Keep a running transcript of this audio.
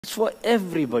It's for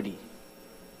everybody.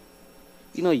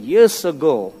 Years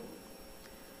ago,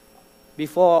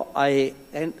 before I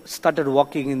started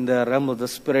walking in the realm of the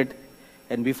Spirit,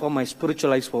 and before my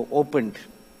spiritual eyes were opened,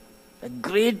 I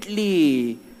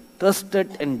greatly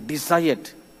thirsted and desired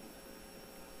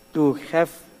to have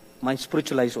my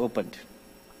spiritual eyes opened.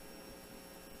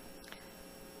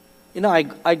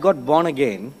 I got born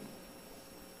again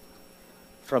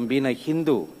from being a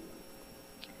Hindu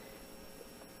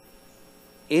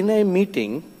in a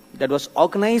meeting that was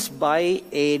organized by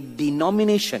a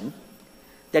denomination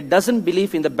that doesn't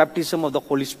believe in the baptism of the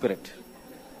Holy Spirit.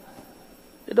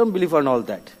 They don't believe in all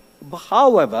that.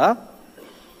 However,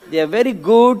 they are very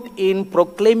good in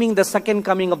proclaiming the second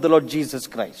coming of the Lord Jesus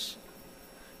Christ.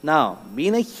 Now,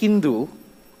 being a Hindu,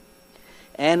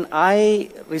 and I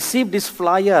received this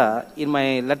flyer in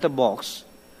my letterbox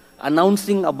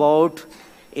announcing about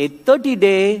a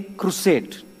 30-day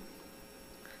crusade.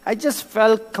 I just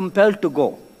felt compelled to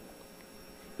go.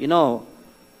 Being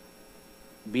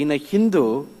a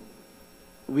Hindu,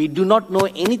 we do not know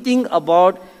anything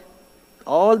about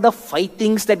all the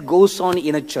fightings that goes on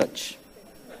in a church.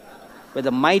 Whether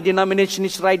my denomination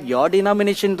is right, your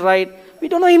denomination is right, we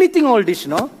don't know anything all this,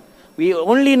 We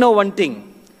only know one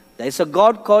thing. There is a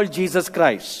God called Jesus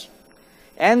Christ.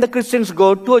 And the Christians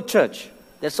go to a church.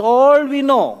 That's all we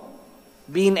know,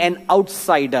 being an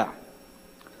outsider.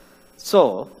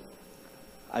 So,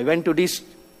 I went to this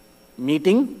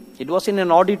meeting. It was in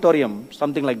an auditorium,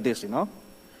 something like this, And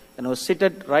I was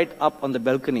seated right up on the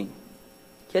balcony,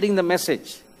 hearing the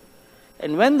message.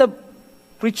 And when the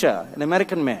preacher, an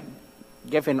American man,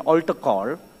 gave an altar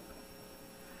call,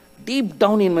 deep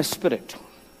down in my spirit,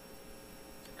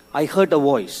 I heard a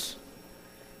voice.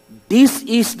 This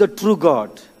is the true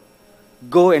God.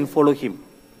 Go and follow him.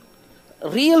 A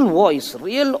real voice,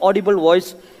 real audible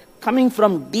voice coming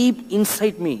from deep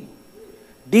inside me.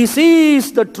 This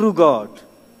is the true God.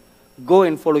 Go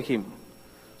and follow him.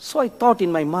 So I thought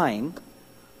in my mind,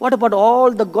 what about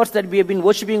all the gods that we have been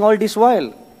worshipping all this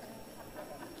while?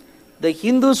 The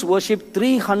Hindus worship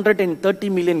 330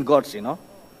 million gods,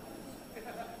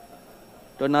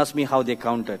 Don't ask me how they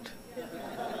counted.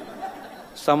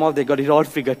 Somehow they got it all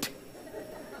figured.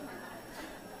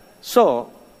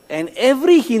 So, and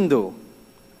every Hindu,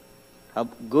 a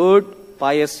good,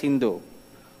 pious Hindu,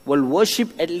 will worship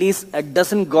at least a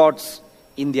dozen gods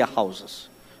in their houses.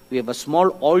 We have a small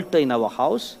altar in our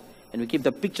house, and we keep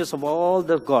the pictures of all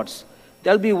the gods.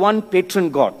 There will be one patron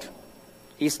god.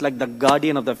 He's like the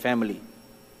guardian of the family.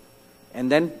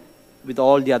 And then with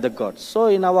all the other gods. So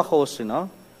in our house,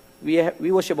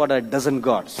 we worship about a dozen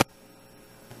gods.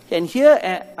 And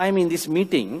here I'm in this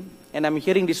meeting, and I'm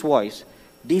hearing this voice.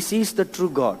 This is the true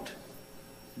God.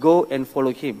 Go and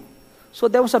follow him. So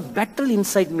there was a battle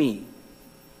inside me.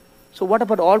 So what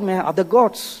about all my other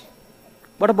gods?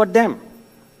 What about them?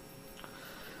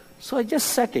 So I just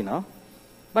sat,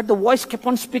 But the voice kept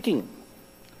on speaking.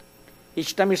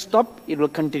 Each time it stopped, it will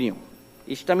continue.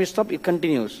 Each time it stopped, it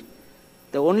continues.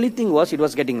 The only thing was, it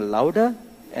was getting louder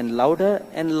and louder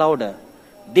and louder.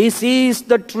 This is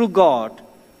the true God.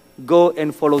 Go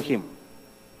and follow him.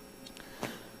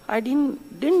 I didn't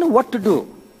know what to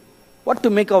do. What to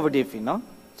make of it, So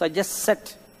I just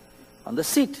sat on the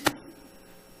seat.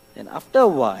 Then after a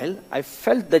while, I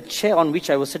felt the chair on which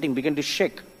I was sitting began to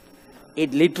shake.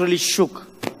 It literally shook.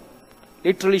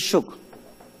 Literally shook.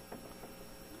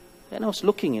 And I was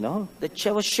looking, the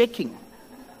chair was shaking.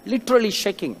 Literally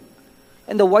shaking.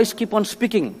 And the voice kept on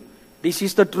speaking. This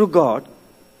is the true God.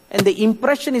 And the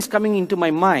impression is coming into my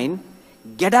mind.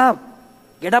 Get up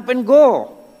and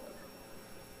go.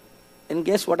 And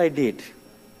guess what I did?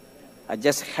 I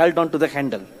just held on to the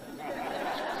handle.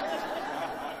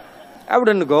 I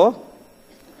wouldn't go.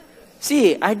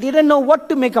 See, I didn't know what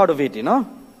to make out of it,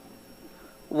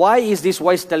 Why is this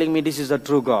voice telling me this is the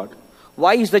true God?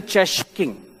 Why is the chair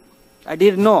shaking? I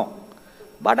didn't know.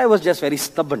 But I was just very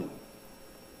stubborn.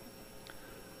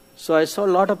 So I saw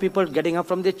a lot of people getting up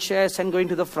from their chairs and going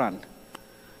to the front.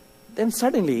 Then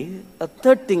suddenly, a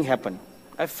third thing happened.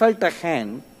 I felt a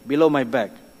hand below my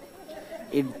back.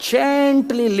 It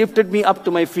gently lifted me up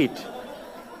to my feet.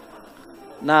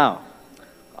 Now,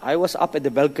 I was up at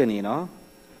the balcony,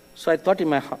 So I thought in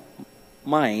my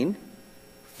mind,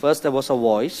 first there was a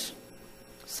voice.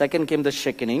 Second came the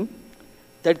shaking.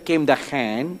 Third came the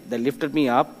hand that lifted me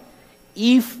up.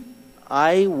 If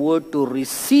I were to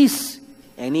resist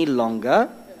any longer,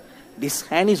 this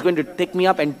hand is going to take me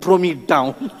up and throw me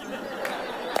down.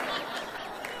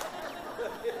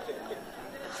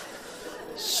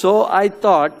 So I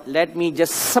thought, let me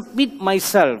just submit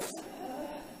myself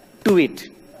to it.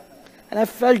 And I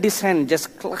felt this hand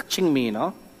just clutching me,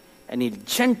 And he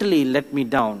gently let me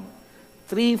down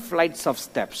 3 flights of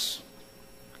steps.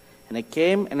 And I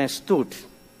came and I stood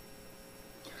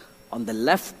on the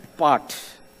left part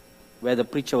where the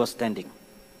preacher was standing.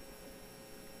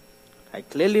 I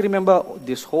clearly remember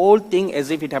this whole thing as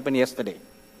if it happened yesterday.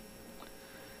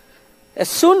 As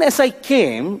soon as I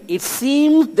came, it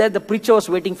seemed that the preacher was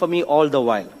waiting for me all the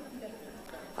while.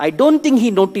 I don't think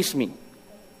he noticed me.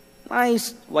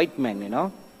 Nice white man, you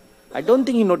know. I don't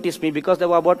think he noticed me because there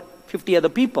were about 50 other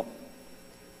people.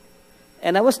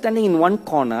 And I was standing in one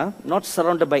corner, not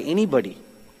surrounded by anybody.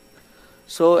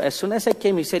 So as soon as I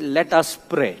came, he said, let us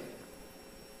pray.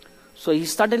 So he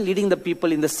started leading the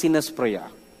people in the sinner's prayer.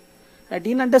 I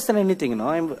didn't understand anything, you know.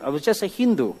 I was just a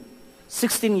Hindu,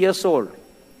 16 years old.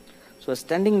 So I was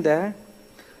standing there.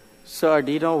 So I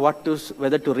didn't know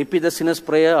whether to repeat the sinner's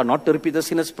prayer or not to repeat the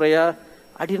sinner's prayer.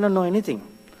 I did not know anything.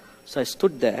 So I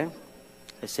stood there.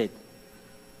 I said,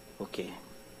 okay,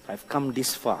 I've come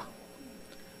this far.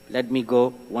 Let me go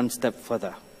one step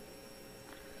further.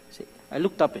 See, I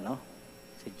looked up, you know.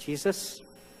 I said, Jesus,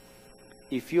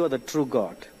 if you are the true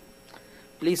God,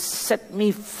 please set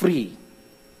me free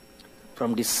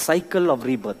from this cycle of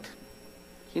rebirth.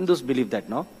 Hindus believe that,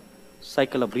 no?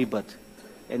 Cycle of rebirth.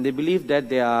 And they believe that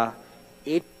there are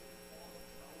 8.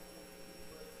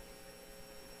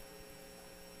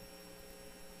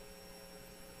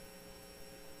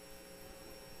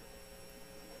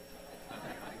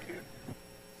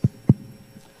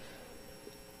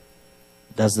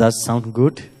 Does that sound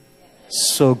good?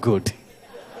 So good.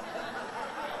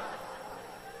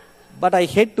 But I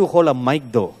hate to hold a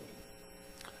mic though.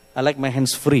 I like my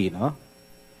hands free, you know.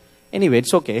 Anyway,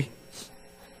 it's okay.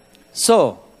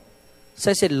 So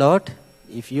I said, Lord,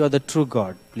 if you are the true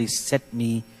God, please set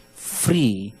me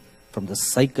free from the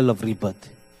cycle of rebirth.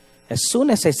 As soon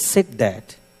as I said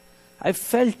that, I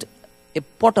felt a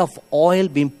pot of oil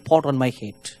being poured on my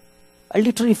head. I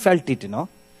literally felt it, you know.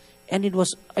 And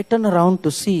I turned around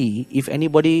to see if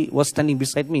anybody was standing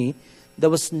beside me. There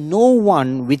was no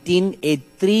one within a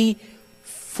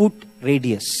 3-foot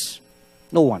radius.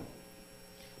 No one.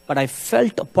 But I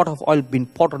felt a pot of oil being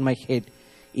poured on my head.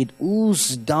 It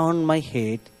oozed down my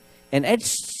head. And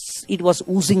as it was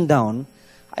oozing down,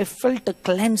 I felt a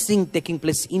cleansing taking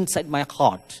place inside my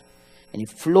heart. And it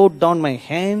flowed down my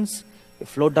hands. It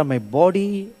flowed down my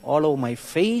body, all over my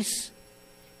face.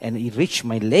 And it reached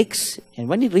my legs. And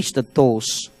when it reached the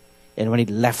toes, and when it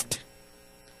left,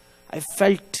 I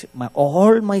felt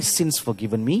all my sins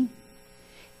forgiven me.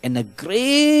 And a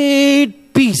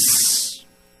great peace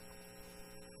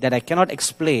that I cannot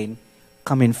explain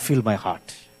come and fill my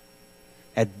heart.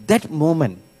 At that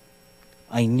moment,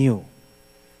 I knew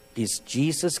this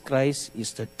Jesus Christ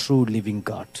is the true living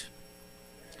God.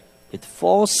 With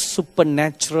 4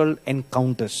 supernatural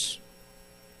encounters,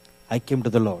 I came to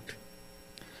the Lord.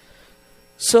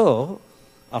 So,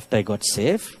 after I got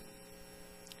saved,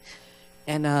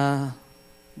 and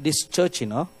this church, you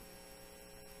know,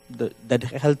 that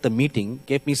held the meeting,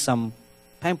 gave me some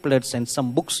pamphlets and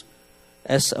some books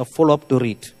as a follow-up to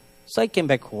read. So I came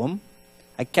back home.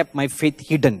 I kept my faith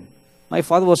hidden. My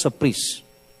father was a priest.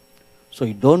 So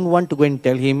you don't want to go and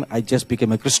tell him, I just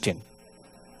became a Christian.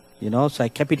 You know, so I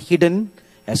kept it hidden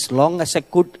as long as I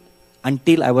could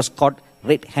until I was caught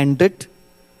red-handed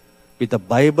with the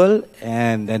Bible,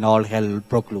 and then all hell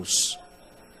broke loose.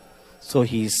 So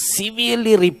he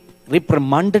severely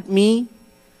reprimanded me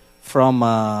from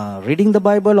reading the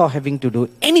Bible or having to do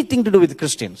anything to do with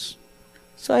Christians.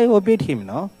 So I obeyed him,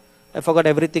 no? I forgot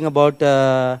everything about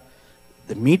the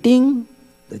meeting,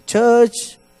 the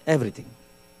church, everything.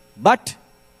 But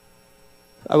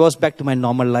I was back to my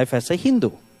normal life as a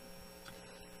Hindu.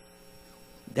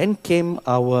 Then came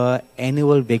our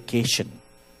annual vacation,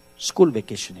 school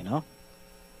vacation, you know.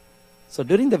 So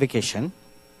during the vacation,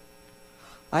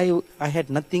 I had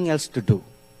nothing else to do.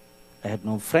 I had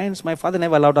no friends. My father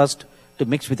never allowed us to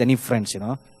mix with any friends, you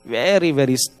know. Very,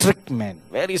 very strict man,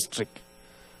 very strict.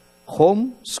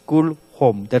 Home, school,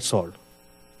 home, that's all.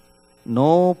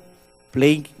 No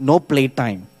play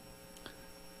time.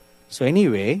 So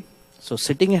anyway, so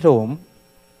sitting at home,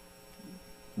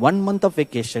 1 month of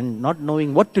vacation, not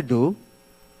knowing what to do.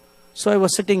 So I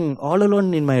was sitting all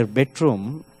alone in my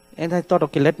bedroom, and I thought,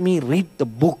 okay, let me read the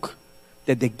book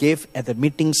that they gave at the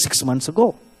meeting 6 months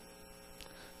ago.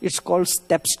 It's called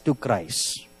Steps to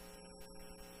Christ.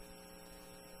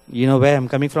 You know where I'm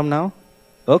coming from now?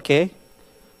 Okay.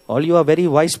 All you are very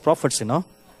wise prophets, you know.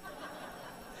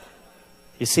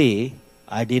 You see,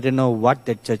 I didn't know what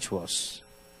that church was.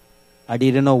 I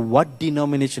didn't know what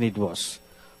denomination it was.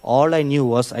 All I knew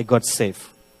was I got saved.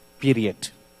 Period.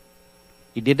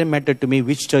 It didn't matter to me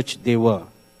which church they were,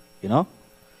 you know.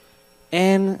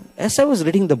 And as I was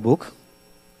reading the book,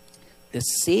 the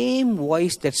same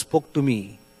voice that spoke to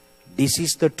me, this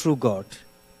is the true God,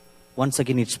 once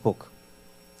again it spoke.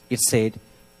 It said,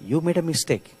 you made a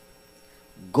mistake.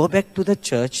 Go back to the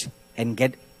church and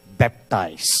get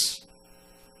baptized.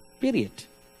 Period.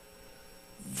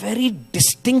 Very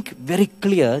distinct, very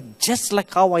clear, just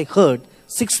like how I heard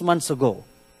 6 months ago.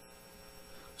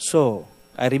 So,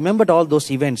 I remembered all those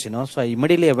events, So, I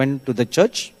immediately went to the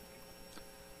church.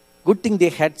 Good thing they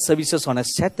had services on a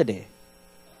Saturday.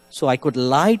 So, I could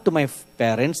lie to my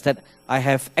parents that I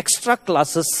have extra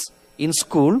classes in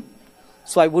school.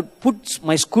 So, I would put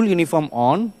my school uniform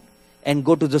on and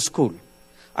go to the school.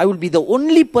 I would be the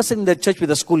only person in the church with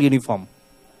a school uniform.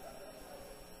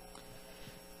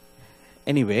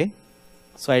 Anyway,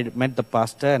 so I met the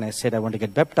pastor and I said I want to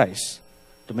get baptized.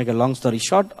 To make a long story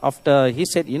short, after he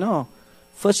said,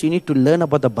 first you need to learn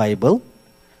about the Bible,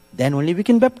 then only we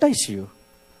can baptize you.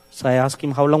 So I asked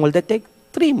him, how long will that take?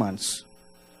 3 months.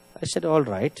 I said, all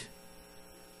right.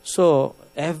 So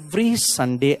every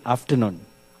Sunday afternoon,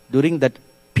 during that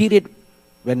period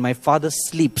when my father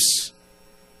sleeps,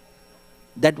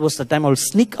 that was the time I would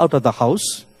sneak out of the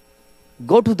house,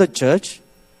 go to the church,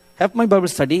 have my Bible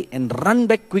study, and run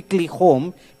back quickly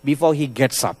home before he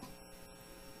gets up.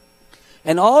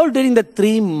 And all during the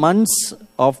 3 months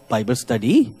of Bible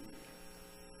study,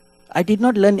 I did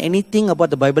not learn anything about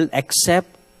the Bible except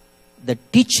the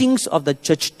teachings of the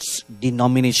church's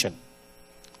denomination.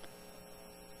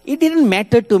 It didn't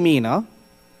matter to me,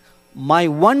 My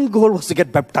one goal was to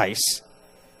get baptized.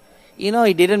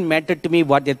 It didn't matter to me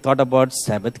what they thought about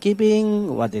Sabbath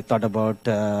keeping, what they thought about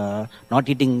not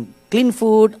eating clean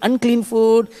food, unclean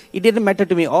food. It didn't matter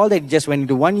to me. All that just went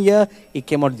into 1 year, it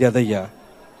came out the other year.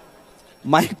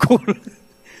 My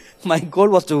goal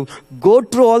was to go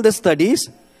through all the studies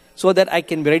so that I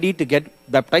can be ready to get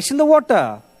baptized in the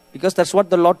water. Because that's what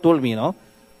the Lord told me,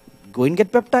 Go and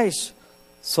get baptized.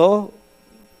 So,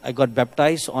 I got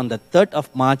baptized on the 3rd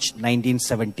of March,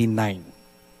 1979.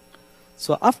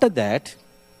 So after that,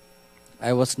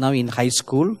 I was now in high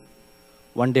school.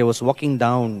 One day I was walking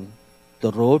down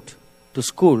the road to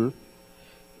school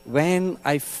when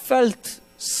I felt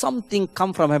something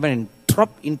come from heaven and drop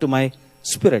into my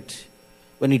spirit.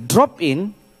 When it dropped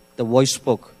in, the voice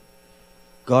spoke,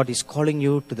 God is calling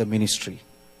you to the ministry.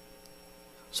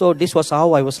 So this was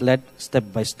how I was led step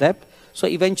by step. So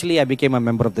eventually I became a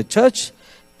member of the church,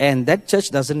 and that church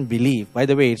doesn't believe. By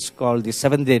the way, it's called the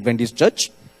Seventh-day Adventist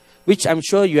Church, which I'm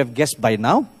sure you have guessed by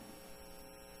now.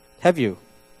 Have you?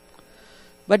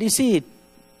 But you see,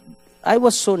 I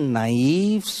was so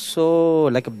naive, so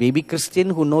like a baby Christian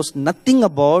who knows nothing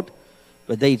about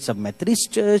whether it's a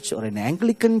Methodist church or an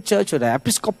Anglican church or an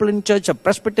Episcopalian church, a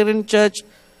Presbyterian church,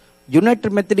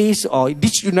 United Methodist or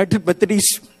which United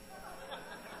Methodist.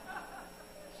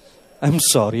 I'm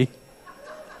sorry.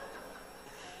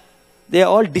 They are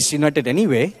all disunited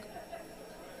anyway.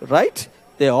 Right?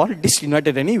 They are all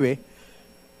disunited anyway.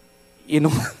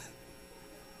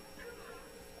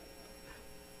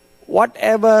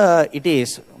 Whatever it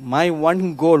is, my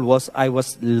one goal was I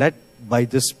was led by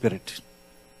the Spirit.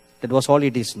 That was all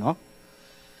it is,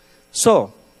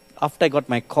 So, after I got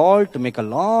my call, to make a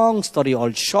long story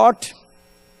all short,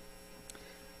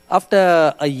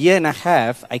 after a year and a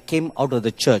half, I came out of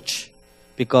the church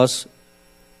because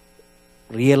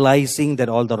realizing that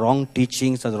all the wrong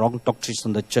teachings and the wrong doctrines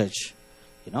in the church,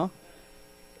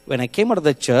 When I came out of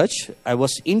the church, I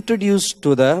was introduced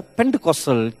to the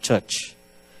Pentecostal church.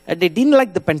 And they didn't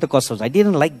like the Pentecostals. I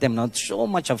didn't like them. Not so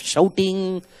much of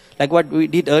shouting, like what we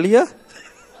did earlier.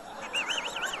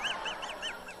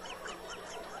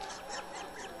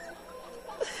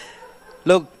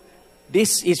 Look,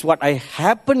 this is what I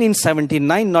happened in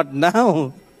 79, not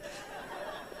now.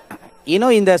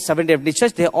 In the Seventh-day Adventist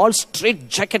church, they're all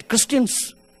straight-jacket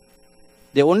Christians.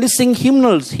 They only sing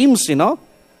hymns,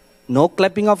 No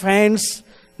clapping of hands,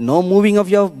 no moving of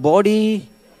your body,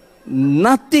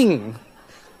 nothing.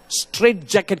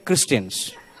 Straight-jacket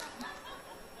Christians.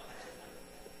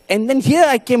 And then here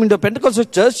I came into a Pentecostal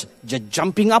church, just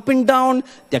jumping up and down,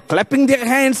 they're clapping their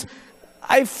hands.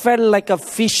 I felt like a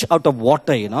fish out of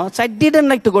water, So I didn't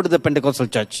like to go to the Pentecostal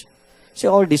church. See,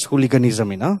 all this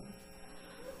hooliganism,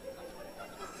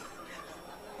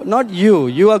 Not you.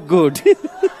 You are good.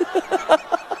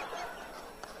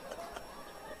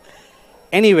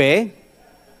 Anyway,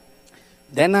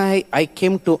 then I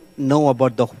came to know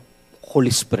about the Holy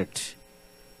Spirit,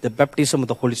 the baptism of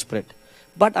the Holy Spirit.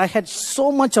 But I had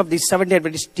so much of the Seventh-day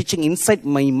Adventist teaching inside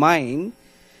my mind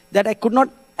that I could not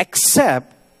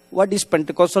accept what these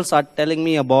Pentecostals are telling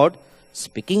me about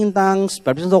speaking in tongues,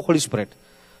 baptism of the Holy Spirit.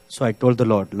 So I told the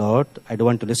Lord, Lord, I don't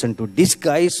want to listen to this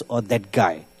guys or that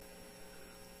guy.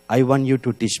 I want you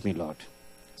to teach me, Lord.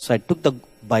 So I took the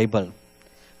Bible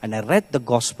and I read the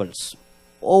Gospels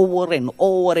over and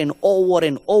over and over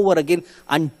and over again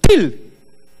until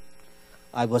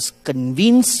I was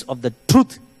convinced of the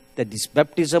truth that this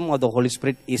baptism of the Holy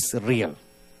Spirit is real.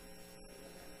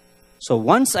 So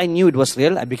once I knew it was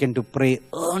real, I began to pray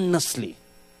earnestly.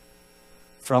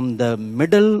 From the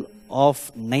middle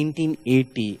of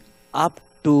 1980 up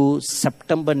to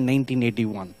September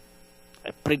 1981,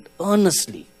 I prayed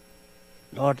earnestly,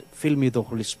 Lord, fill me with the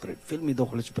Holy Spirit, fill me with the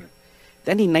Holy Spirit.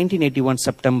 Then in 1981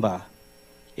 September,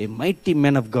 a mighty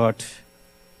man of God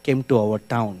came to our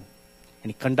town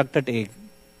and he conducted a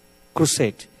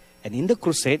crusade. And in the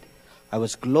crusade, I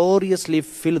was gloriously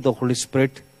filled with the Holy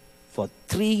Spirit for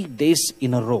 3 days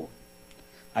in a row.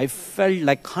 I felt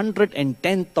like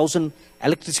 110,000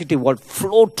 electricity would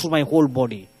flow through my whole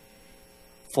body.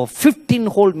 For 15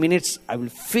 whole minutes, I will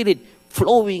feel it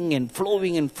flowing and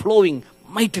flowing and flowing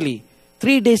mightily.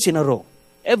 3 days in a row,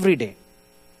 every day.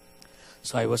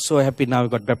 So I was so happy now I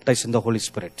got baptized in the Holy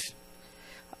Spirit.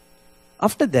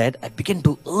 After that, I began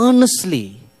to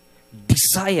earnestly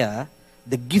desire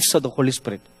the gifts of the Holy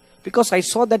Spirit. Because I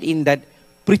saw that in that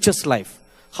preacher's life,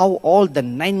 how all the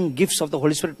 9 gifts of the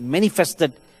Holy Spirit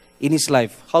manifested in his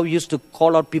life. How he used to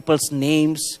call out people's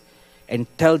names and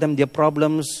tell them their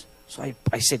problems. So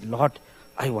I said, Lord,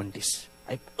 I want this.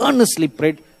 I earnestly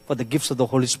prayed for the gifts of the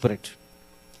Holy Spirit.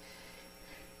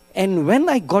 And when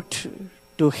I got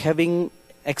to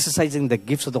exercising the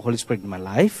gifts of the Holy Spirit in my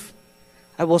life,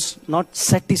 I was not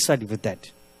satisfied with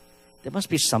that. There must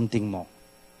be something more.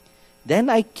 Then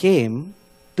I came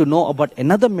to know about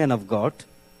another man of God.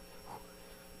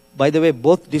 By the way,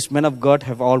 both these men of God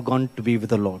have all gone to be with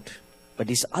the Lord. But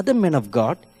this other man of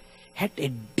God had a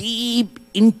deep,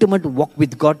 intimate walk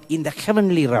with God in the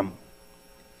heavenly realm.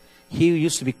 He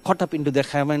used to be caught up into the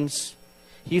heavens.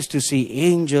 He used to see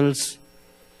angels.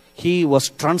 He was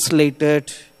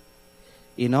translated,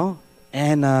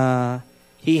 and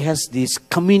he has this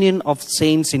communion of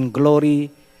saints in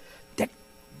glory.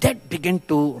 That began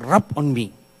to rub on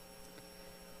me.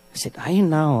 I said,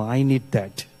 I need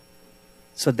that.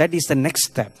 So that is the next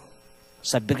step.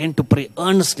 So I began to pray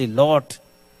earnestly, Lord,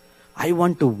 I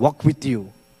want to walk with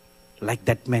you like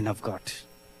that man of God.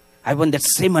 I want that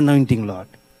same anointing, Lord.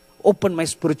 Open my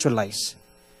spiritual eyes.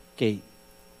 Okay.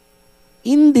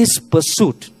 In this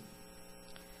pursuit,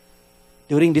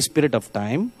 during this period of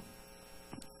time,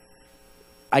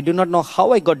 I do not know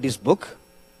how I got this book,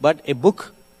 but a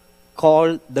book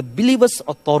called The Believer's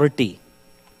Authority,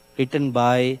 written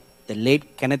by the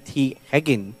late Kenneth E.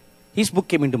 Hagin. His book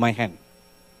came into my hand.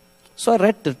 So I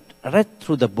read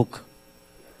through the book.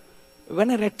 When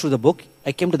I read through the book,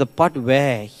 I came to the part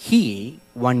where he,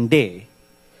 one day,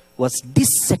 was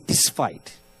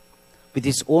dissatisfied with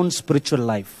his own spiritual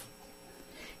life.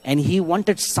 And he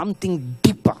wanted something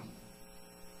deeper.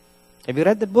 Have you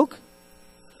read that book?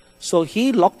 So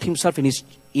he locked himself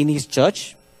in his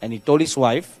church and he told his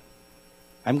wife,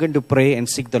 I'm going to pray and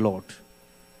seek the Lord.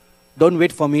 Don't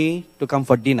wait for me to come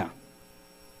for dinner.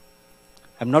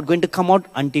 I'm not going to come out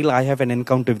until I have an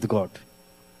encounter with God.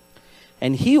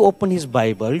 And he opened his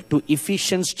Bible to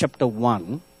Ephesians chapter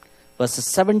 1, verses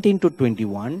 17 to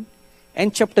 21,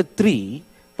 and chapter 3,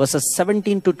 verses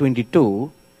 17 to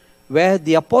 22, where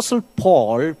the Apostle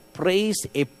Paul prays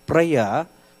a prayer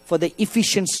for the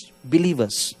Ephesians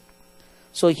believers.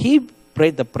 So he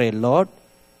prayed the prayer, Lord,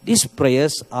 these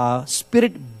prayers are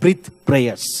spirit-breathed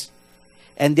prayers.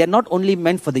 And they are not only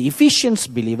meant for the Ephesians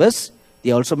believers, they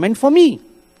are also meant for me.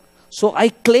 So I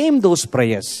claim those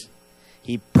prayers.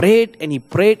 He prayed and he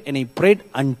prayed and he prayed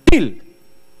until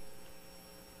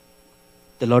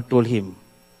the Lord told him,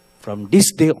 from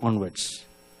this day onwards,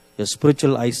 your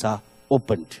spiritual eyes are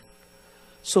opened.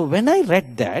 So when I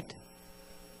read that,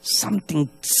 something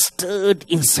stirred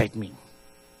inside me.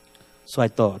 So I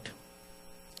thought,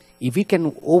 if it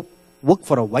can work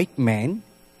for a white man,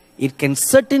 it can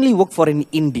certainly work for an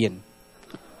Indian.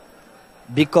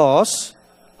 Because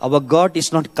our God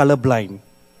is not colorblind.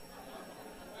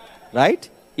 Right?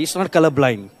 He's not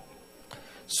colorblind.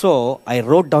 So I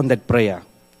wrote down that prayer.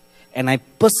 And I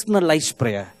personalized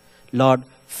prayer. Lord,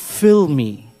 fill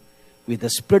me with the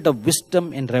spirit of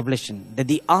wisdom and revelation, that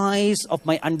the eyes of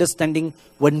my understanding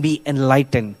will be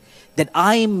enlightened, that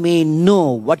I may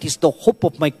know what is the hope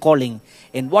of my calling,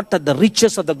 and what are the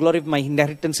riches of the glory of my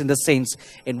inheritance in the saints,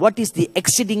 and what is the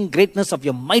exceeding greatness of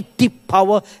your mighty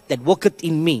power that worketh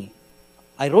in me.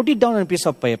 I wrote it down on a piece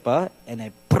of paper, and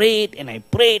I prayed, and I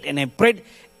prayed, and I prayed.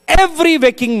 Every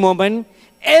waking moment,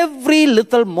 every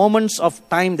little moments of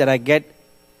time that I get,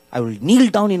 I will kneel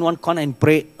down in one corner and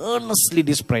pray earnestly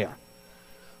this prayer.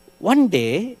 One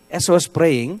day, as I was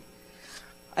praying,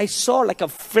 I saw like a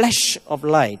flash of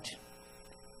light.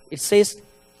 It says,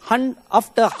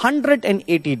 after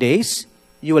 180 days,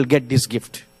 you will get this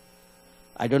gift.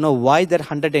 I don't know why that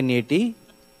 180,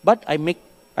 but I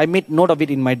made note of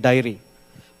it in my diary.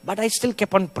 But I still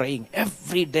kept on praying.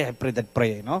 Every day I pray that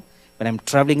prayer, When I'm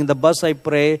traveling in the bus, I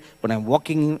pray. When I'm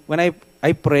walking, when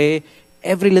I pray.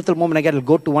 Every little moment I get, I'll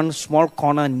go to one small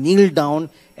corner, kneel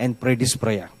down and pray this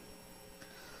prayer.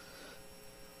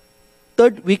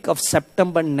 3rd week of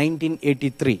September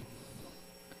 1983.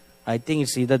 I think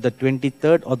it's either the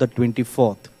 23rd or the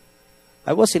 24th.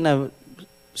 I was in a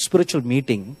spiritual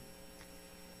meeting.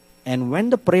 And when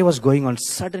the prayer was going on,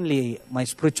 suddenly my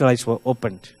spiritual eyes were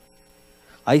opened.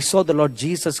 I saw the Lord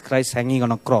Jesus Christ hanging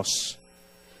on a cross.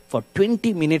 For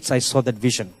 20 minutes I saw that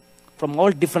vision. From all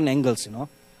different angles,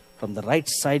 From the right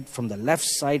side, from the left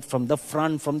side, from the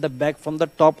front, from the back, from the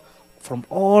top, from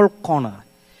all corners.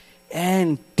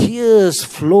 And tears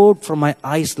flowed from my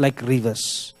eyes like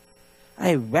rivers.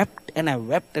 I wept and I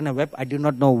wept and I wept. I did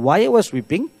not know why I was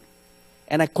weeping.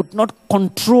 And I could not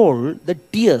control the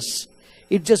tears.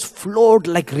 It just flowed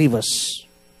like rivers.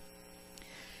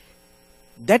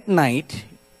 That night,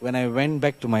 when I went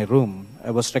back to my room, I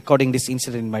was recording this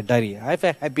incident in my diary. I have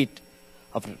a habit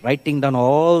of writing down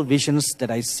all visions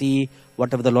that I see,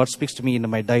 whatever the Lord speaks to me in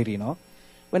my diary,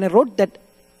 When I wrote that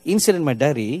incident in my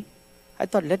diary, I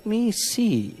thought, let me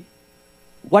see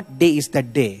what day is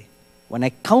that day. When I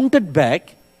counted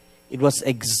back, it was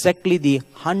exactly the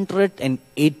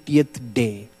 180th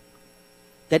day.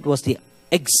 That was the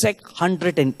exact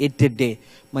 180th day.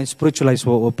 My spiritual eyes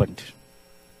were opened.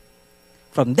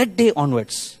 From that day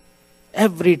onwards,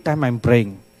 every time I'm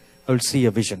praying, I will see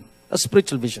a vision, a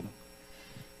spiritual vision.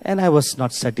 And I was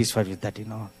not satisfied with that,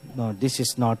 No, this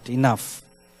is not enough.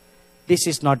 This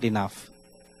is not enough.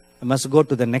 I must go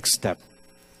to the next step.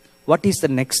 What is the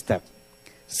next step?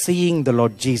 Seeing the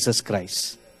Lord Jesus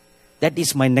Christ. That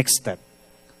is my next step.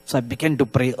 So I began to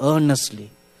pray earnestly.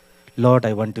 Lord,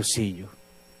 I want to see you.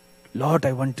 Lord,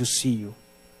 I want to see you.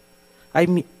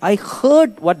 I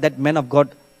heard what that man of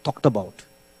God talked about.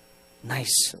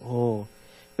 Nice. Oh,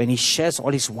 when he shares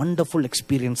all his wonderful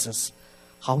experiences,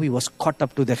 how he was caught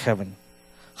up to the heaven,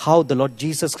 how the Lord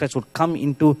Jesus Christ would come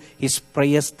into his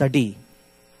prayer study,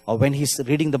 or when he's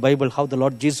reading the Bible, how the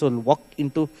Lord Jesus will walk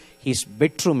into his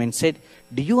bedroom and said,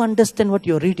 do you understand what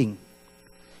you're reading?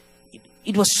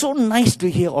 It was so nice to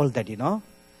hear all that,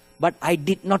 but I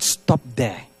did not stop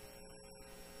there.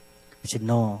 I said,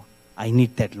 no, I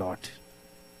need that, Lord.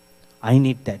 I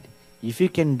need that. If you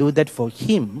can do that for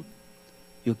him,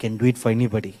 you can do it for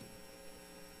anybody.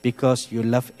 Because you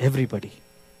love everybody.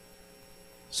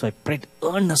 So I prayed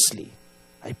earnestly.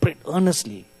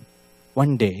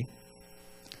 One day,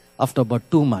 after about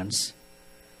 2 months,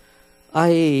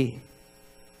 I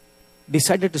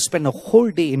decided to spend a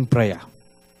whole day in prayer.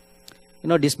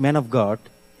 This man of God,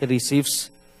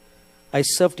 I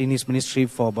served in his ministry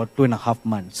for about 2.5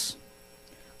 months.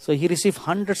 So he received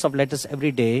hundreds of letters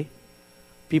every day,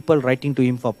 people writing to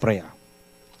him for prayer.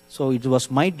 So it was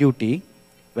my duty,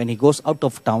 when he goes out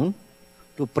of town,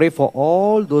 to pray for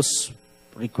all those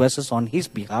requests on his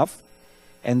behalf,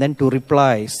 and then to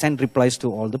send replies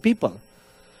to all the people.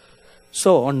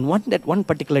 So on that one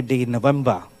particular day in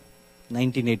November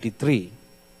 1983,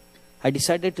 I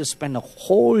decided to spend a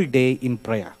whole day in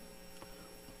prayer.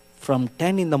 From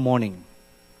 10 in the morning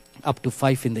up to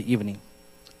 5 in the evening.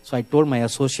 So I told my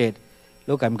associate,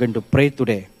 look, I'm going to pray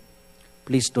today.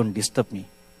 Please don't disturb me.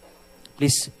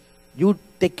 Please, you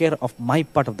take care of my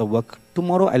part of the work.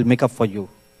 Tomorrow I'll make up for you.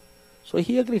 So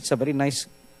he agreed. It's a very nice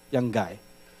young guy.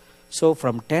 So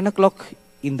from 10 o'clock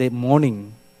in the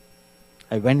morning,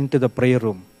 I went into the prayer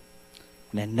room.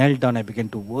 And I knelt down. I began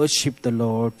to worship the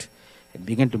Lord. And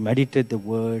began to meditate the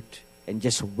word. And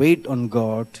just wait on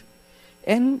God.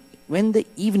 And when the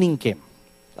evening came,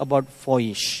 about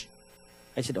 4-ish,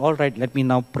 I said, all right, let me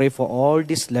now pray for all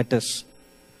these letters.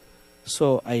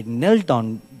 So I knelt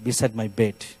down beside my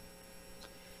bed.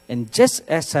 And just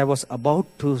as I was about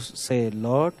to say,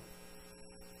 Lord,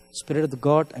 Spirit of the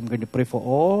God, I'm going to pray for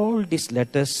all these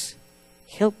letters.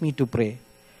 Help me to pray.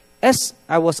 As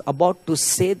I was about to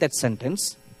say that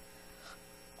sentence,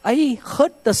 I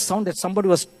heard the sound that somebody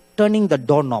was turning the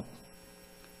doorknob.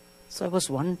 So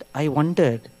I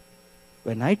wondered,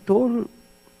 when I told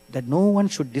that no one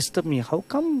should disturb me, how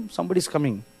come somebody's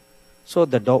coming? So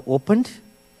the door opened,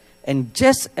 and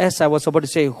just as I was about to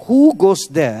say, who goes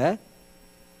there?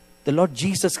 The Lord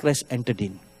Jesus Christ entered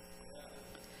in.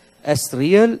 As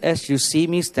real as you see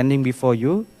me standing before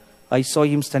you, I saw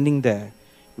him standing there.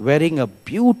 wearing a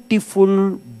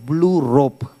beautiful blue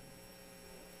robe.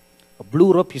 A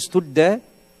blue robe, he stood there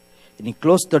and he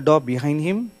closed the door behind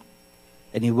him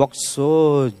and he walked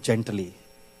so gently,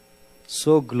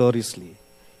 so gloriously.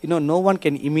 You know, no one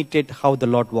can imitate how the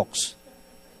Lord walks.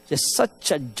 Just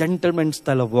such a gentleman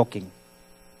style of walking.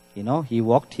 You know, he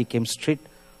walked, he came straight.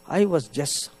 I was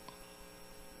just...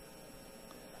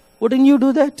 Wouldn't you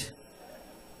do that?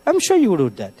 I'm sure you would do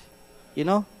that. You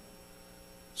know?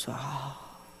 So,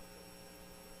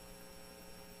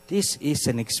 this is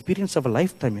an experience of a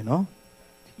lifetime, you know.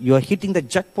 You are hitting the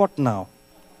jackpot now.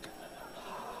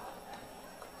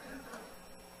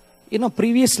 You know,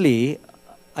 previously,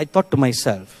 I thought to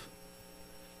myself,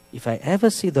 if I ever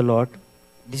see the Lord,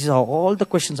 this is how all the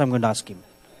questions I'm going to ask him.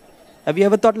 Have you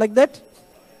ever thought like that?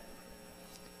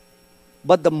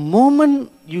 But the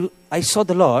moment I saw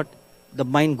the Lord, the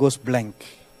mind goes blank.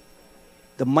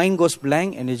 The mind goes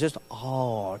blank and it's just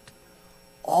awed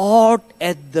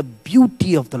at the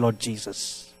beauty of the Lord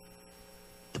Jesus.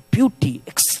 The beauty,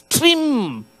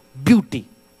 extreme beauty.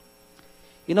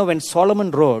 You know, when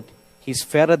Solomon wrote, he's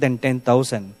fairer than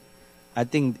 10,000, I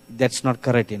think that's not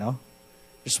correct, you know.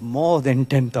 It's more than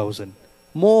 10,000.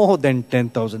 More than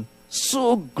 10,000.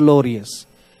 So glorious.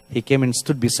 He came and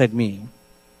stood beside me.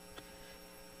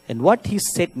 And what he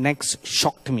said next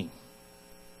shocked me.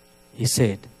 He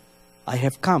said, I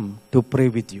have come to pray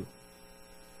with you.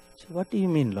 So what do you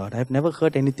mean, Lord? I have never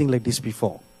heard anything like this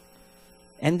before.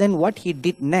 And then what he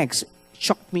did next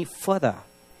shocked me further.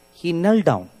 He knelt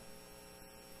down.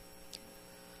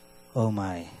 Oh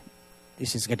my,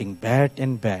 this is getting bad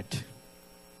and bad.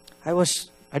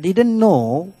 I didn't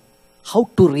know how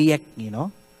to react, you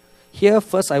know. Here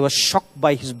first I was shocked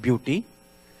by his beauty.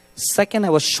 Second, I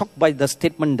was shocked by the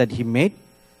statement that he made.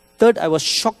 Third, I was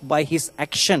shocked by his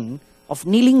action of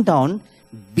kneeling down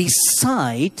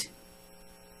beside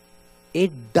a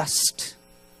dust.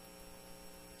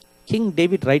 King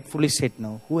David rightfully said,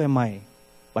 no, who am I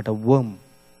but a worm,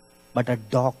 but a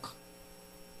dog?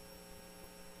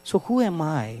 So who am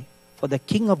I for the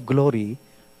King of glory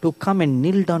to come and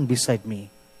kneel down beside me?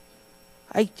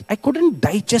 I couldn't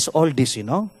digest all this, you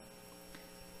know.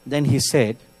 Then he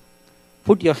said,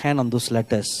 put your hand on those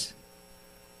letters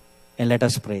and let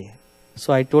us pray.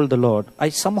 So I told the Lord, I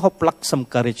somehow plucked some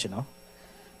courage, you know.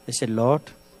 I said, Lord,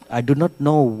 I do not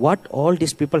know what all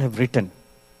these people have written.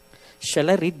 Shall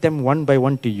I read them one by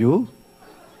one to you?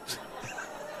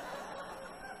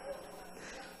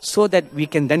 So that we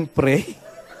can then pray.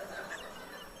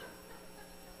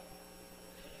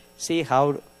 See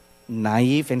how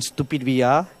naive and stupid we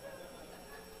are.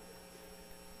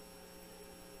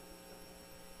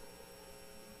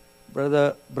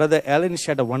 Brother Alan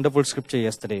shared a wonderful scripture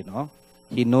yesterday, no?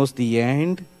 He knows the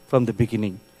end from the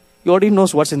beginning. He already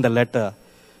knows what's in the letter.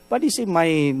 But you see,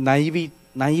 my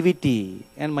naivety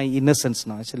and my innocence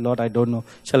now. I said, Lord, I don't know.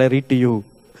 Shall I read to you?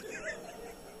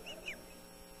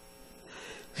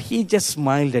 He just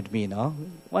smiled at me, no?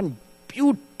 One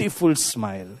beautiful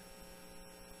smile.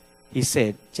 He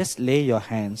said, just lay your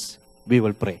hands, we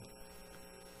will pray.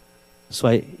 So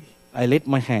I laid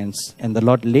my hands, and the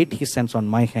Lord laid his hands on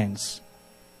my hands.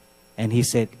 And he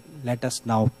said, let us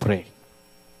now pray.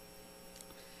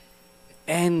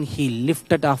 And he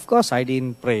lifted, of course I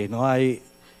didn't pray. No, I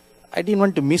didn't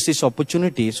want to miss this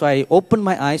opportunity. So I opened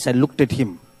my eyes, I looked at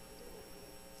him.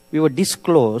 We were this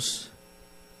close.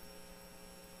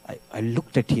 I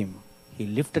looked at him. He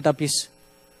lifted up his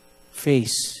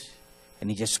face. And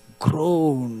he just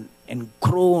groaned,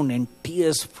 and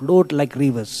tears flowed like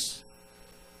rivers.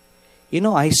 You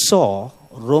know, I saw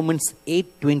Romans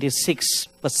 8:26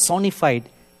 personified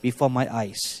before my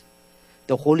eyes.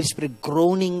 The Holy Spirit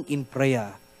groaning in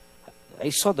prayer. I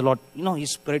saw the Lord, you know,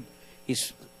 his spirit,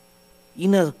 his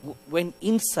inner went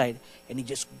inside, and he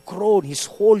just groaned. His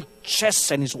whole chest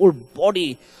and his whole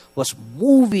body was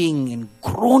moving and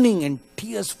groaning, and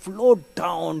tears flowed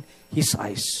down his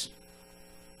eyes.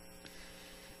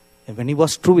 And when he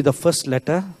was through with the first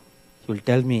letter, he will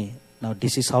tell me, now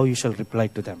this is how you shall reply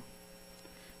to them.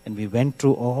 And we went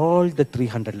through all the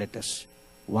 300 letters,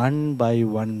 one by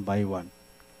one by one.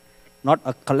 Not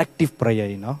a collective prayer,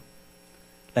 you know,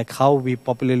 like how we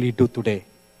popularly do today.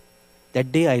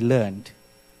 That day I learned,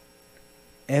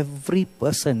 every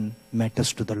person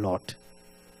matters to the Lord.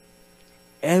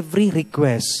 Every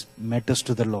request matters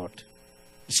to the Lord.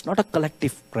 It's not a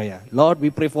collective prayer. Lord,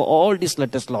 we pray for all these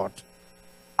letters, Lord.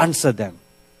 Answer them.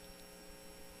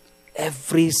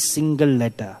 Every single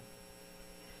letter,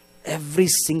 every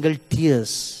single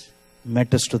tears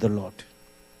matters to the Lord.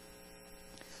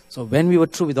 So when we were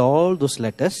through with all those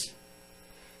letters,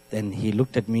 then he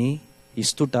looked at me, he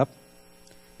stood up,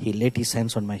 he laid his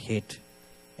hands on my head,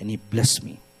 and He blessed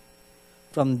me.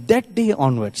 From that day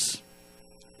onwards,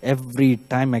 every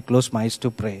time I close my eyes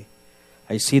to pray,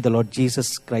 I see the Lord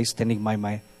Jesus Christ standing by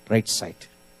my right side.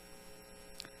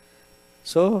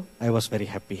 So I was very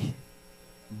happy.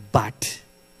 But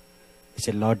I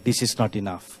said, Lord, this is not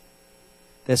enough.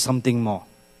 There's something more.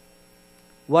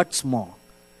 What's more?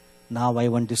 Now I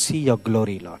want to see your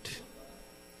glory, Lord.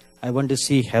 I want to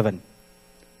see heaven.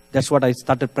 That's what I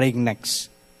started praying next.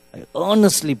 I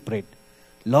earnestly prayed,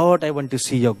 Lord, I want to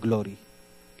see your glory.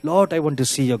 Lord, I want to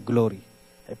see your glory.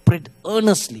 I prayed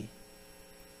earnestly.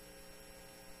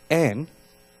 And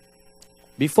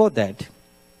before that,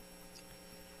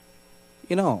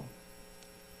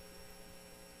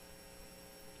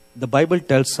 the Bible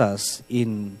tells us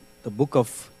in the book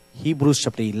of Hebrews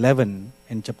chapter 11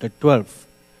 and chapter 12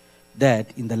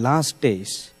 that in the last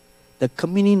days, the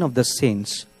communion of the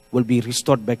saints will be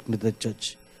restored back into the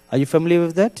church. Are you familiar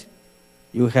with that?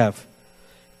 You have.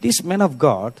 This man of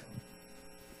God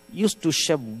used to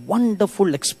share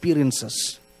wonderful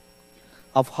experiences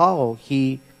of how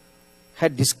he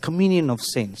had this communion of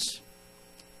saints.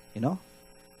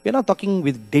 We're not talking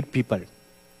with dead people.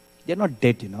 They're not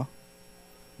dead,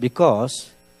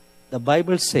 because the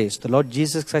Bible says, the Lord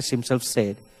Jesus Christ Himself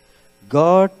said,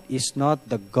 God is not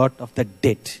the God of the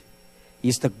dead. He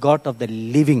is the God of the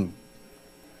living.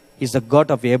 He is the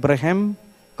God of Abraham,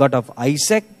 God of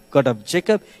Isaac, God of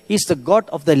Jacob. He is the God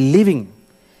of the living.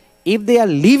 If they are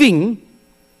living,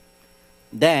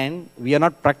 then we are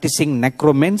not practicing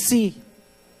necromancy.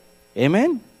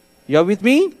 Amen? You are with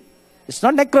me? It's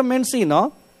not necromancy,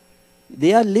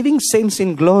 They are living saints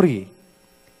in glory.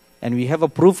 And we have a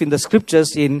proof in the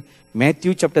scriptures in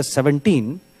Matthew chapter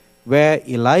 17, where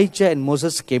Elijah and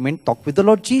Moses came and talked with the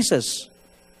Lord Jesus.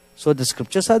 So the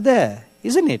scriptures are there,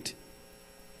 isn't it?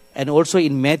 And also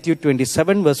in Matthew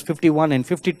 27, verse 51 and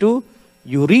 52,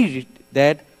 you read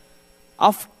that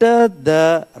after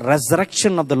the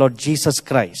resurrection of the Lord Jesus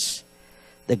Christ,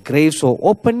 the graves were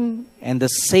opened and the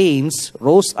saints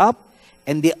rose up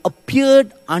and they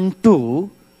appeared unto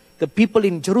the people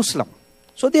in Jerusalem.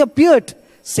 So they appeared.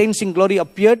 Saints in glory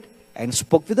appeared and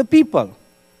spoke with the people.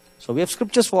 So we have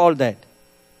scriptures for all that.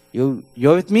 You're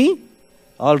with me?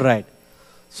 All right.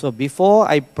 So before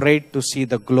I prayed to see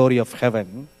the glory of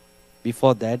heaven,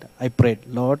 before that I prayed,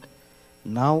 Lord,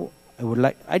 now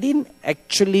I didn't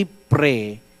actually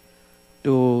pray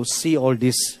to see all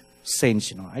these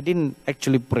saints, I didn't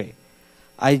actually pray.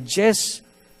 I just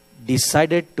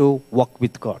decided to walk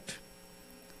with God.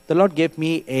 The Lord gave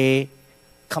me a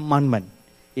commandment.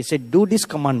 He said, do this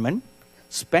commandment,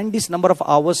 spend this number of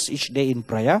hours each day in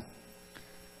prayer.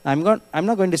 I'm not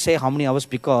going to say how many hours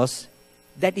because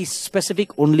that is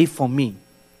specific only for me.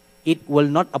 It will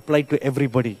not apply to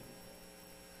everybody.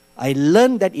 I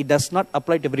learned that it does not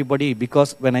apply to everybody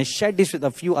because when I shared this with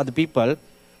a few other people,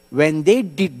 when they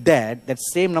did that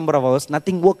same number of hours,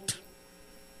 nothing worked.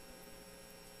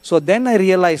 So then I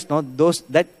realized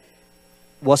that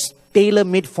was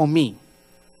tailor-made for me.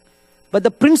 But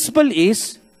the principle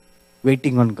is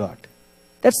waiting on God.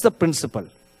 That's the principle.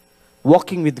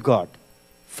 Walking with God,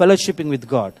 fellowshipping with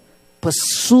God,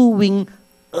 pursuing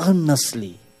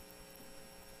earnestly.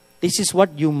 This is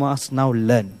what you must now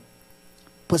learn.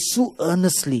 Pursue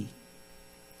earnestly.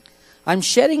 I'm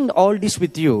sharing all this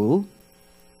with you,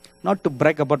 not to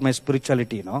brag about my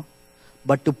spirituality,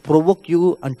 but to provoke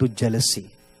you unto jealousy.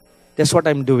 That's what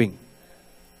I'm doing.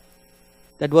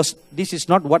 This is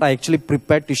not what I actually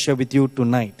prepared to share with you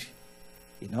tonight.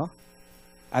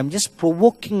 I'm just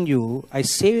provoking you. I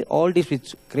say all this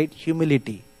with great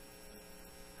humility.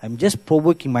 I'm just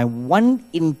provoking. My one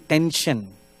intention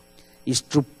is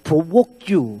to provoke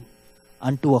you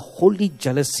unto a holy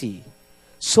jealousy,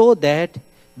 so that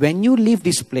when you leave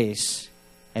this place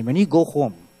and when you go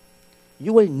home,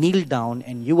 you will kneel down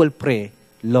and you will pray,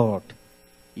 Lord,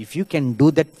 if you can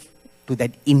do that to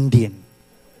that Indian,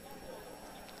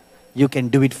 you can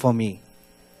do it for me.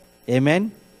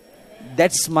 Amen?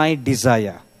 That's my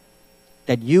desire,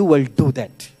 that you will do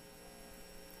that.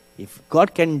 If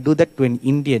God can do that to an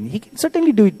Indian, He can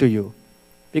certainly do it to you,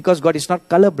 because God is not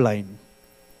colorblind.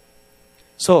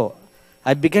 So,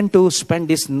 I began to spend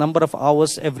this number of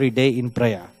hours every day in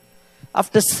prayer.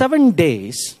 After 7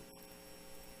 days,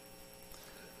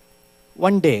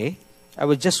 one day, I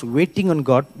was just waiting on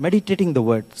God, meditating the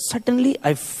word. Suddenly,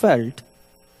 I felt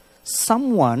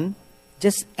someone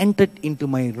just entered into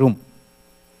my room.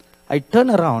 I turned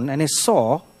around and I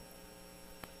saw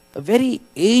a very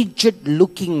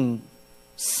aged-looking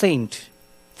saint,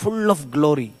 full of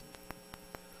glory,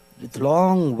 with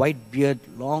long white beard,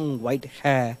 long white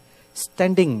hair,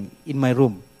 standing in my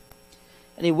room.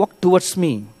 And he walked towards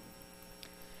me.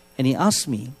 And he asked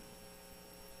me,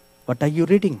 "What are you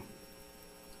reading?"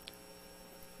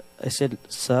 I said,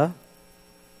 "Sir,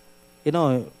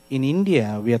 in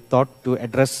India, we are taught to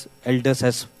address elders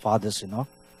as fathers,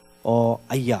 or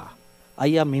ayya.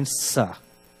 Ayya means sir.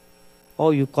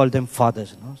 Or you call them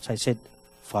fathers, So I said,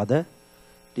 "Father,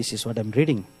 this is what I'm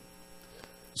reading."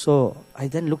 So I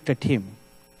then looked at him.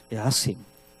 I asked him,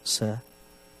 "Sir,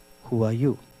 who are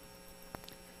you?"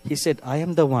 He said, "I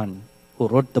am the one who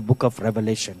wrote the book of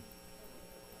Revelation."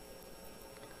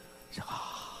 I said,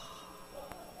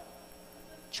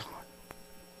 John.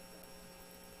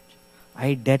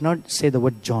 I dare not say the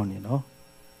word John,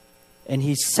 And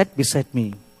he sat beside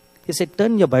me. He said,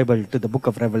 "Turn your Bible to the book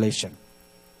of Revelation.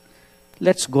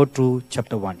 Let's go to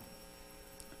chapter 1.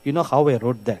 You know how I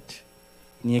wrote that?"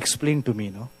 And he explained to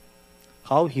me,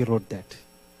 how he wrote that.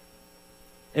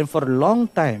 And for a long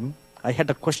time, I had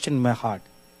a question in my heart.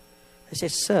 I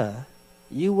said, "Sir,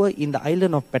 you were in the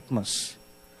island of Patmos.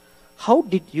 How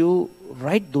did you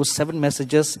write those 7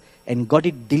 messages and got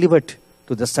it delivered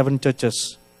to the 7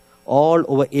 churches all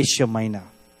over Asia Minor?"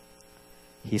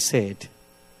 He said,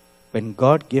 "When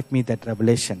God gave me that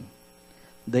revelation,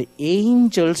 the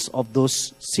angels of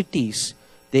those cities,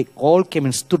 they all came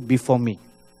and stood before me.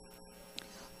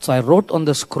 So I wrote on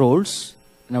the scrolls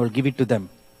and I will give it to them.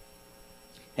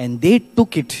 And they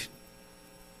took it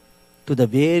to the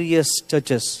various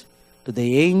churches, to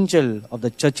the angel of the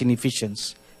church in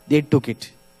Ephesians. They took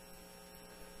it."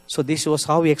 So this was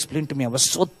how he explained to me. I was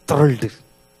so thrilled.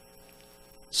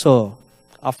 So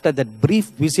after that brief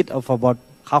visit of about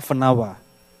half an hour,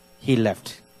 he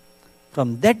left.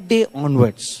 From that day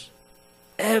onwards,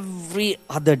 every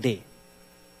other day,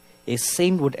 a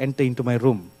saint would enter into my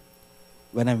room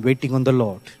when I'm waiting on the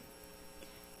Lord,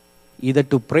 either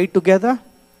to pray together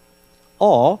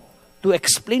or to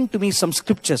explain to me some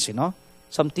scriptures,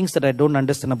 some things that I don't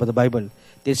understand about the Bible.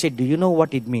 They say, "Do you know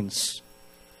what it means?"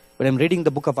 When I'm reading the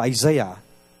book of Isaiah,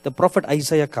 the prophet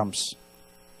Isaiah comes.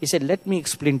 He said, "Let me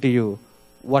explain to you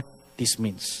what this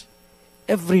means."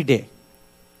 Every day,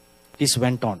 this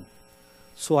went on.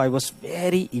 So I was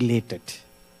very elated,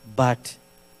 but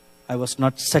I was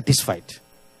not satisfied.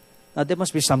 Now there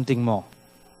must be something more.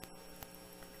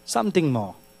 Something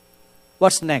more.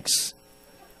 What's next?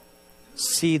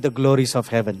 See the glories of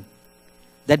heaven.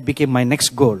 That became my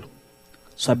next goal.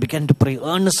 So I began to pray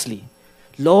earnestly.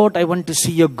 "Lord, I want to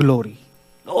see your glory.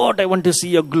 Lord, I want to see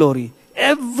your glory."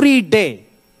 Every day,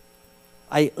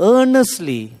 I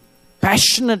earnestly,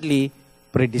 passionately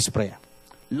prayed this prayer.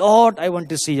 "Lord, I want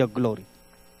to see your glory."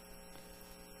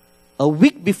 A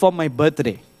week before my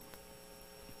birthday,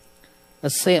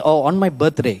 on my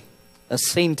birthday, a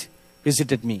saint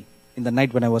visited me in the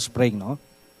night when I was praying.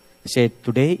 He said,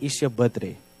 "Today is your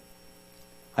birthday.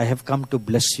 I have come to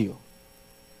bless you.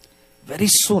 Very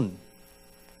soon,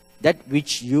 that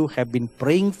which you have been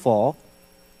praying for,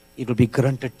 it will be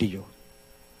granted to you."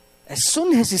 As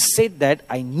soon as he said that,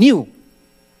 I knew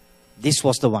this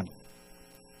was the one.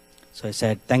 So I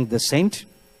said, "Thank the saint."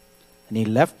 And he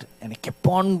left, and I kept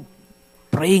on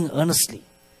praying earnestly.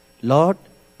 "Lord,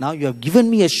 now you have given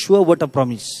me a sure word of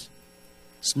promise.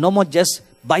 It's no more just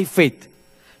by faith.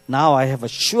 Now I have a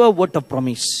sure word of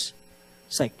promise."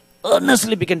 So I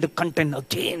earnestly began to contend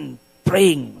again,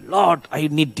 praying, "Lord, I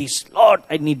need this. Lord,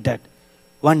 I need that."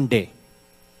 One day,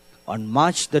 on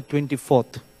March the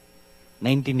 24th,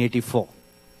 1984,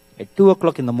 at 2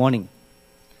 o'clock in the morning,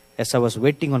 as I was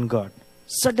waiting on God,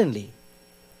 suddenly,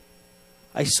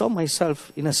 I saw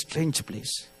myself in a strange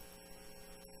place.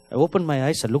 I opened my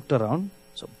eyes, I looked around.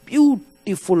 So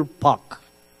beautiful park.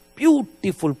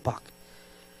 Beautiful park.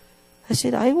 I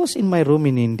said, I was in my room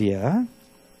in India.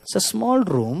 It's a small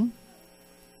room,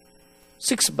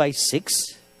 6 by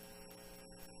 6.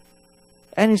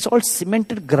 And it's all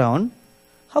cemented ground.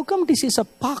 How come this is a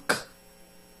park?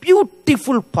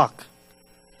 Beautiful park.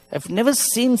 I've never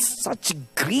seen such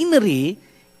greenery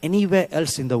anywhere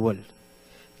else in the world.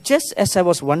 Just as I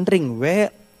was wondering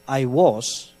where I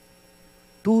was,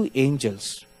 2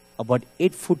 angels, about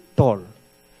 8 foot tall,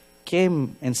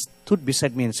 came and stood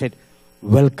beside me and said,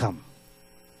 "Welcome."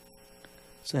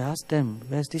 So I asked them,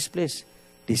 "Where's this place?"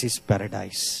 "This is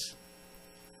paradise."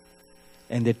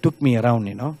 And they took me around,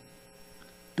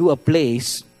 to a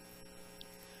place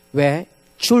where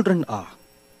children are,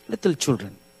 little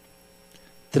children,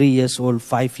 3 years old,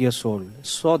 5 years old.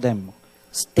 Saw them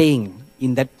staying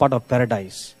in that part of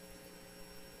paradise.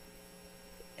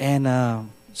 And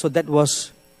so that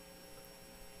was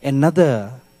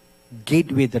another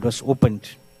gateway that was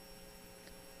opened.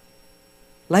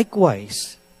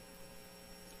 Likewise,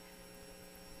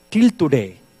 till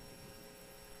today,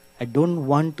 I don't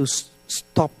want to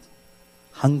stop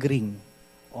hungering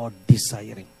or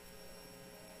desiring.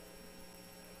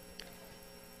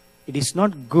 It is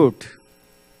not good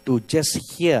to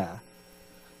just hear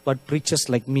what preachers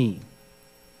like me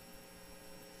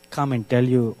come and tell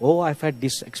you, oh, I've had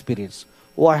this experience.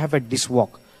 Oh, I have had this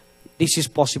walk. This is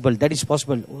possible. That is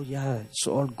possible. Oh, yeah, it's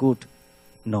all good.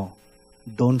 No,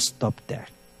 don't stop there.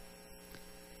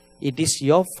 It is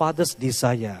your Father's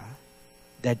desire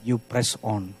that you press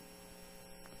on.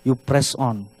 You press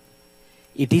on.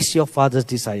 It is your Father's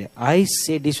desire. I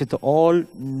say this with all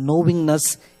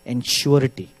knowingness and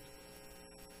surety.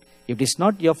 If it is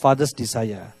not your Father's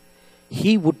desire,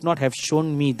 He would not have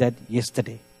shown me that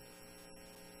yesterday.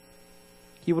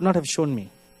 He would not have shown me.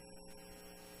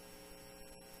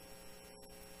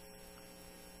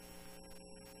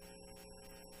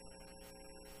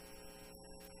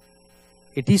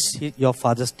 It is your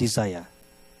Father's desire.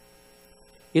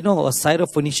 You know, a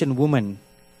Syrophoenician woman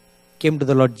came to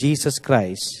the Lord Jesus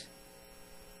Christ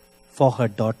for her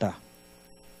daughter.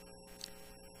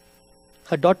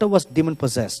 Her daughter was demon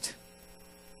possessed.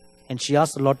 And she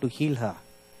asked the Lord to heal her.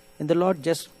 And the Lord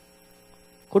just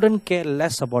couldn't care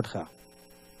less about her.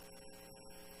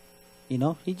 You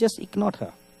know, He just ignored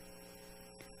her.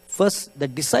 First, the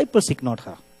disciples ignored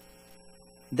her.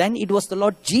 Then it was the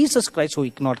Lord Jesus Christ who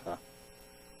ignored her.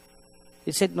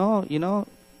 He said, no, you know,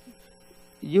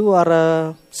 you are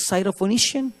a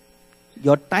Syrophoenician.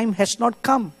 Your time has not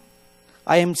come.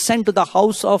 I am sent to the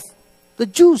house of the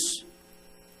Jews.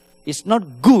 It's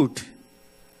not good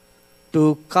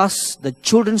to cast the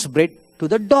children's bread to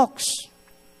the dogs.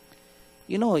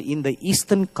 You know, in the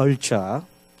Eastern culture,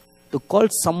 to call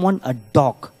someone a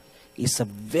dog is a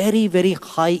very, very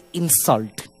high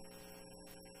insult.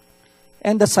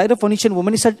 And the Syrophoenician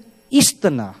woman is an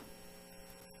Easterner.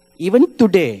 Even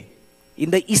today,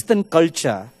 in the Eastern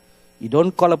culture, you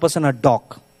don't call a person a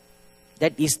dog.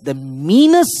 That is the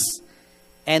meanest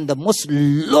and the most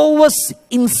lowest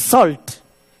insult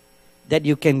that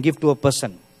you can give to a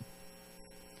person.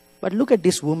 But look at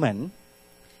this woman.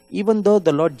 Even though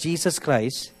the Lord Jesus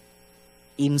Christ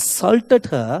insulted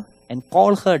her and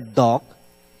called her dog,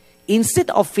 instead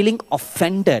of feeling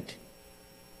offended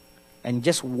and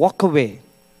just walk away,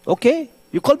 okay,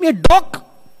 you call me a dog?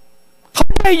 How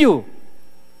dare you?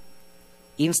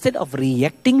 Instead of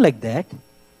reacting like that,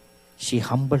 she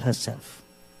humbled herself.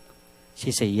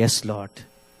 She said, yes, Lord,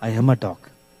 I am a dog.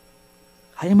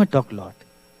 I am a dog, Lord.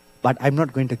 But I'm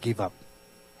not going to give up.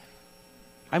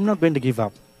 I'm not going to give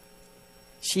up.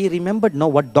 She remembered now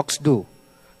what dogs do.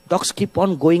 Dogs keep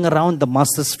on going around the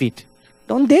master's feet.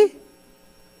 Don't they?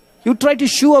 You try to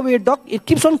shoo away a dog, it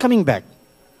keeps on coming back.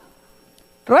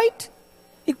 Right?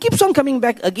 It keeps on coming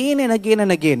back again and again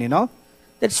and again, you know.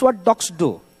 That's what dogs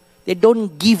do. They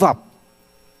don't give up.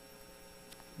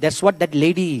 That's what that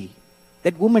lady,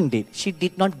 that woman did. She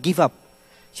did not give up.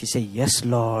 She said, yes,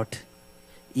 Lord.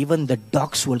 Even the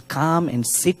dogs will come and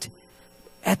sit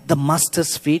at the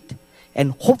master's feet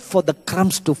and hope for the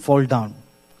crumbs to fall down.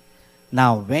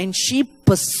 Now, when she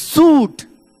pursued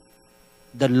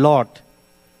the Lord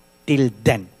till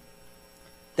then,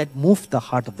 that moved the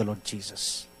heart of the Lord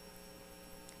Jesus.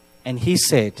 And He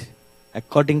said,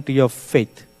 according to your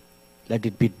faith, let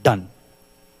it be done.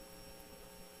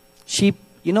 She,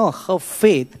 you know, her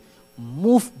faith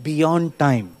moved beyond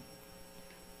time.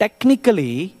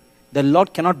 Technically, the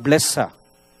Lord cannot bless her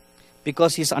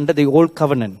because He's under the old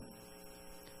covenant.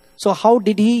 So how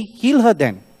did He heal her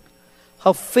then?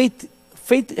 Her faith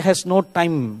has no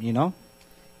time, you know.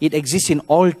 It exists in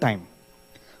all time.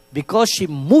 Because she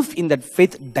moved in that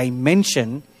faith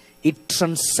dimension, it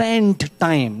transcended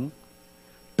time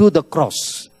to the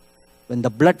cross. When the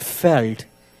blood fell,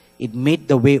 it made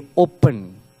the way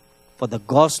open for the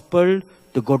gospel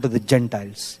to go to the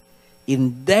Gentiles.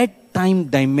 In that time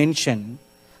dimension,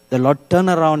 the Lord turned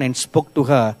around and spoke to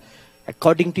her,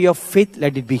 according to your faith,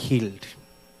 let it be healed.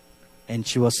 And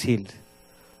she was healed.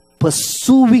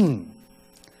 Pursuing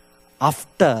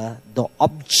after the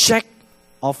object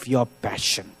of your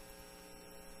passion.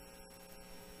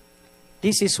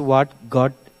 This is what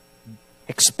God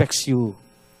expects you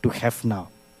to have now.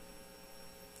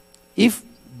 If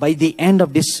by the end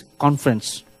of this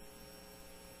conference,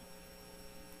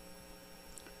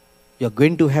 you're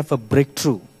going to have a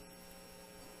breakthrough,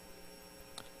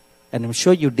 and I'm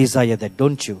sure you desire that,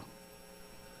 don't you?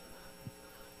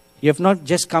 You have not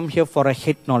just come here for a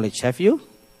head knowledge, have you?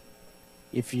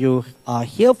 If you are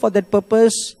here for that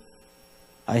purpose,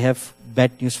 I have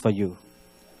bad news for you.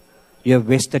 You have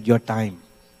wasted your time.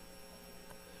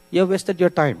 You have wasted your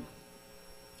time.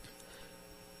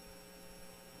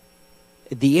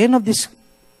 At the end of this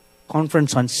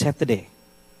conference on Saturday,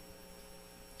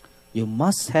 you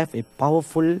must have a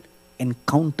powerful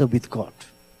encounter with God.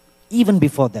 Even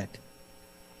before that.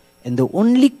 And the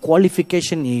only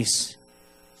qualification is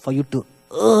for you to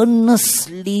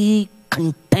earnestly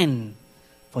contend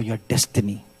for your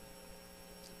destiny.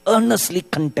 Earnestly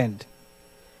contend.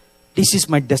 This is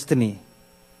my destiny.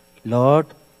 Lord,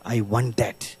 I want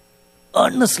that.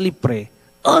 Earnestly pray.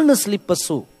 Earnestly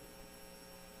pursue.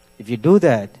 If you do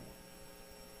that,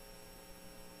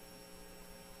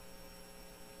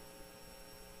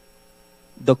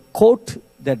 the coat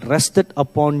that rested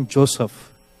upon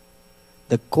Joseph,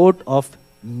 the coat of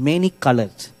many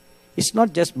colors, it's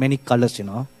not just many colors,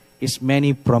 it's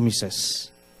many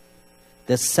promises.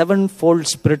 The sevenfold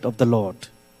Spirit of the Lord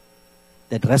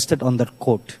that rested on that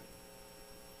coat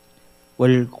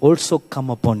will also come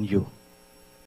upon you.